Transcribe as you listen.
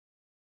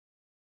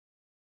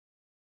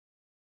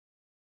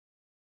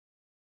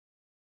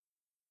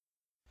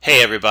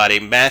Hey everybody,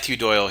 Matthew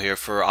Doyle here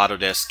for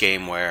Autodesk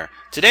Gameware.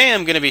 Today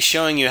I'm going to be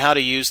showing you how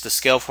to use the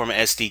Scaleform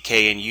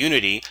SDK in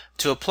Unity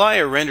to apply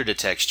a render to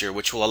texture,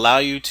 which will allow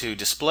you to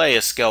display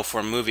a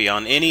Scaleform movie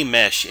on any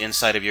mesh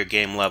inside of your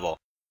game level,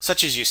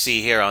 such as you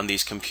see here on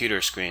these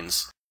computer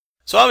screens.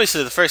 So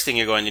obviously the first thing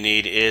you're going to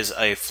need is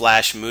a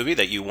Flash movie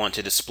that you want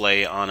to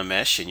display on a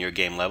mesh in your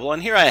game level.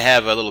 And here I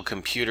have a little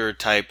computer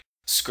type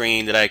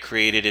screen that I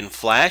created in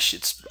Flash.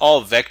 It's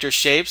all vector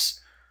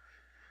shapes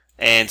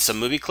and some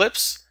movie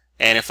clips.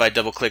 And if I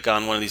double click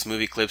on one of these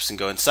movie clips and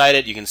go inside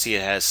it, you can see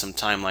it has some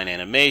timeline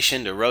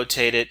animation to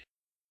rotate it.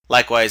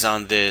 Likewise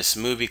on this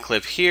movie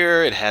clip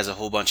here, it has a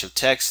whole bunch of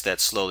text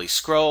that slowly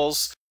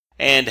scrolls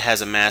and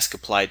has a mask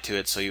applied to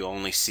it so you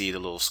only see the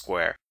little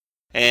square.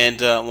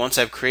 And once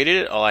I've created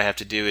it, all I have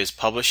to do is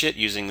publish it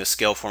using the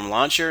Scaleform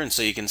launcher, and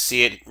so you can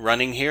see it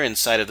running here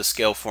inside of the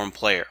Scaleform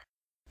player.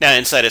 Now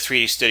inside of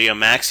 3D Studio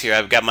Max here,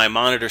 I've got my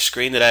monitor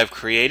screen that I've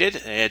created.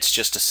 It's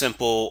just a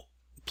simple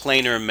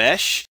planar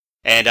mesh.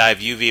 And I've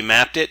UV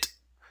mapped it.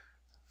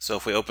 So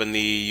if we open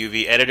the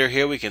UV editor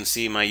here, we can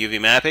see my UV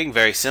mapping.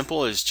 Very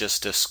simple, it's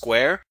just a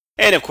square.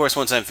 And of course,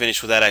 once I'm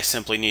finished with that, I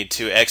simply need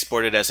to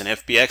export it as an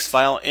FBX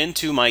file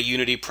into my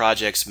Unity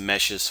Projects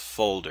Meshes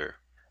folder.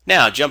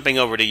 Now, jumping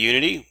over to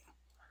Unity,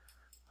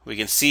 we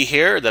can see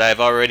here that I've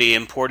already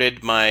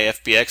imported my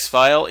FBX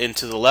file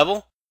into the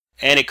level,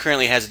 and it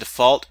currently has a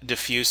default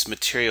diffuse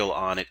material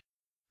on it.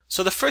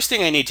 So the first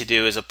thing I need to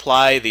do is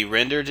apply the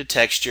render to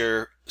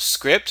texture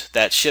script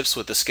that ships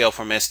with the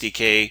Scaleform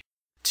SDK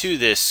to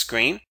this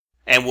screen,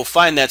 and we'll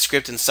find that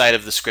script inside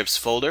of the scripts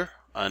folder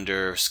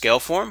under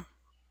Scaleform,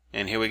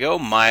 and here we go,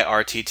 my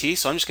RTT.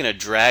 So I'm just going to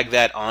drag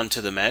that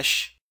onto the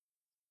mesh.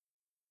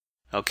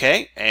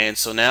 Okay, and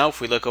so now if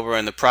we look over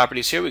in the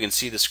properties here, we can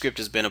see the script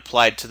has been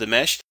applied to the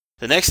mesh.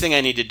 The next thing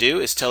I need to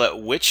do is tell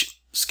it which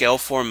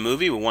Scaleform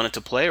movie we want it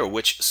to play, or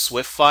which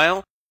SWIFT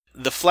file.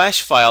 The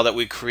Flash file that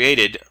we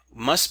created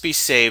must be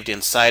saved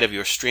inside of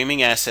your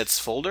Streaming Assets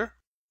folder.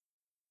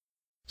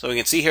 So we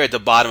can see here at the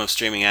bottom of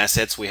Streaming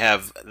Assets we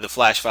have the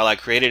Flash file I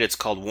created. It's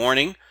called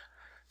warning.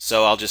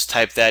 So I'll just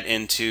type that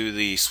into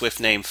the SWIFT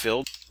name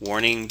field,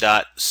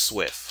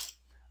 warning.swift.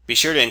 Be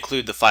sure to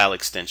include the file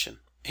extension.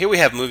 Here we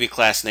have movie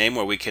class name,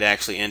 where we could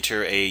actually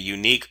enter a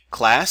unique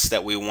class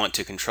that we want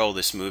to control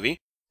this movie.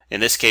 In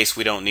this case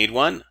we don't need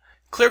one.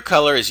 Clear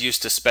color is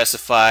used to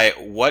specify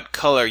what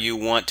color you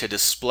want to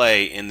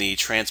display in the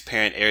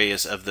transparent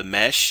areas of the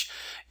mesh,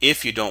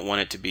 if you don't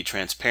want it to be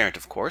transparent,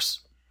 of course.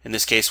 In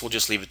this case, we'll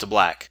just leave it to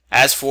black.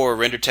 As for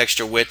render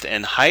texture width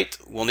and height,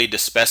 we'll need to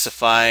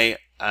specify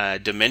a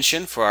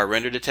dimension for our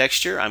render to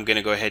texture. I'm going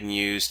to go ahead and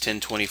use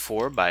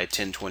 1024 by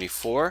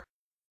 1024.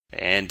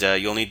 And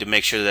you'll need to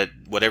make sure that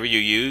whatever you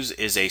use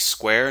is a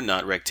square,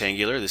 not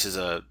rectangular. This is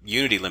a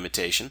Unity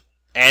limitation.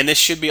 And this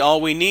should be all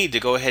we need to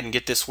go ahead and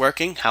get this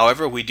working.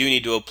 However, we do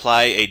need to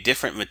apply a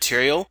different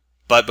material.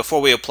 But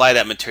before we apply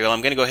that material,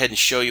 I'm going to go ahead and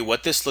show you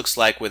what this looks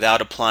like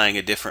without applying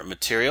a different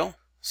material.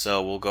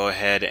 So we'll go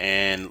ahead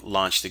and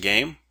launch the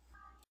game.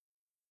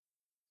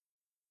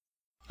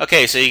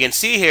 Okay, so you can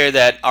see here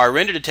that our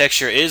render to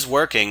texture is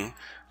working.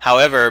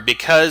 However,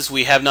 because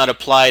we have not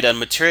applied a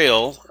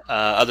material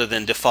other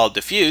than default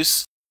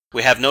diffuse,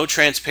 we have no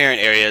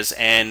transparent areas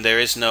and there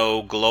is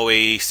no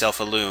glowy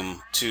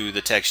self-illum to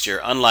the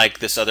texture, unlike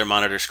this other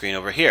monitor screen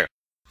over here.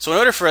 So in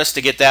order for us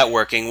to get that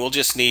working, we'll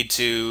just need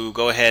to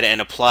go ahead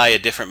and apply a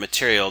different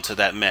material to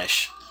that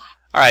mesh.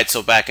 Alright,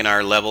 so back in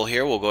our level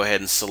here, we'll go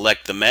ahead and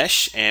select the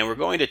mesh, and we're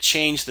going to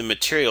change the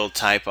material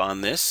type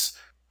on this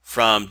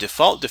from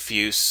default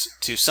diffuse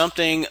to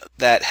something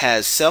that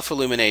has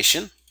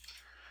self-illumination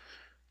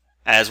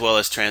as well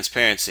as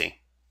transparency.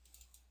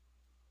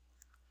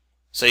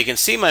 So you can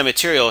see my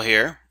material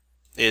here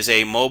is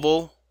a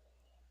mobile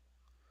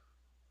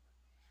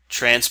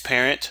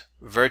transparent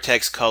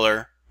vertex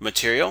color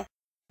material.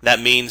 That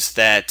means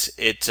that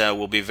it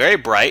will be very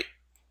bright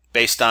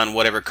based on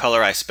whatever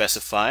color I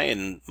specify,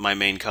 and my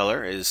main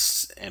color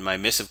is, and my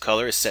emissive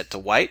color is set to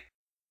white.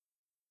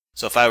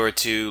 So if I were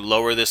to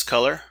lower this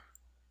color,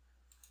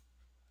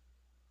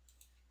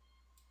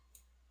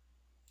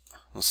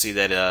 we'll see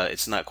that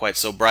it's not quite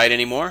so bright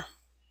anymore,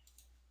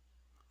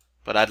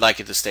 but I'd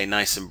like it to stay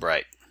nice and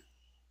bright.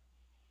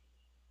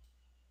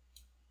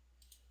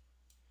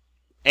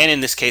 And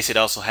in this case it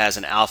also has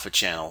an alpha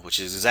channel, which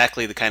is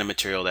exactly the kind of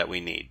material that we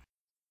need.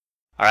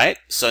 Alright,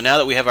 so now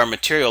that we have our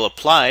material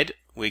applied,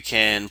 we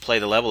can play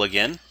the level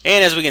again.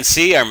 And as we can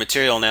see, our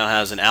material now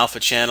has an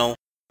alpha channel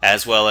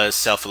as well as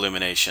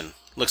self-illumination.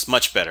 Looks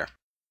much better.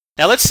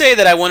 Now let's say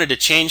that I wanted to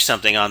change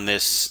something on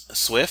this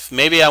SWIFT.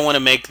 Maybe I want to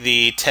make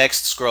the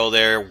text scroll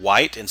there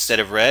white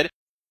instead of red.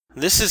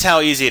 This is how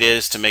easy it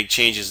is to make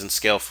changes in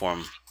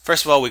Scaleform.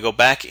 First of all, we go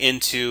back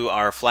into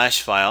our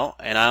Flash file,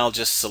 and I'll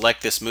just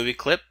select this movie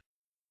clip.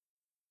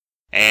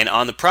 And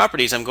on the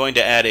properties, I'm going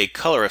to add a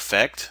color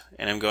effect,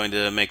 and I'm going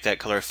to make that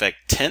color effect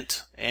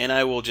tint, and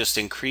I will just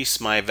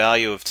increase my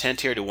value of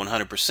tint here to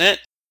 100%,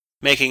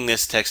 making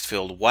this text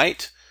field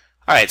white.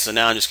 Alright, so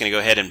now I'm just going to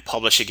go ahead and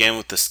publish again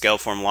with the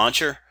Scaleform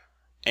launcher,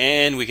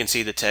 and we can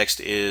see the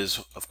text is,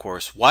 of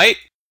course, white.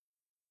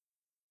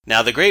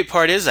 Now the great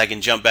part is I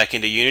can jump back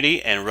into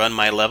Unity and run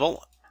my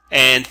level.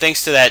 And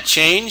thanks to that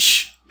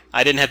change,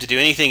 I didn't have to do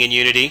anything in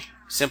Unity.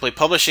 Simply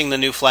publishing the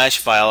new Flash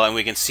file, and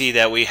we can see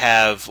that we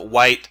have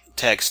white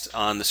text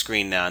on the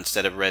screen now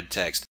instead of red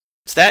text.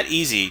 It's that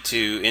easy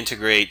to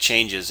integrate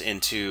changes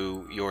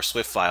into your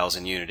Swift files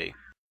in Unity.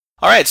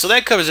 Alright, so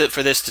that covers it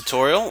for this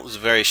tutorial. It was a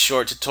very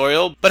short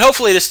tutorial, but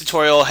hopefully this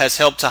tutorial has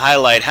helped to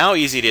highlight how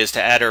easy it is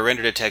to add or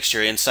render to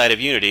texture inside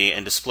of Unity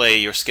and display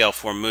your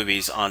Scaleform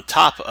movies on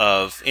top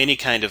of any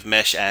kind of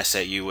mesh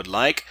asset you would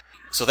like.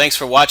 So thanks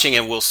for watching,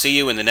 and we'll see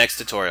you in the next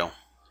tutorial.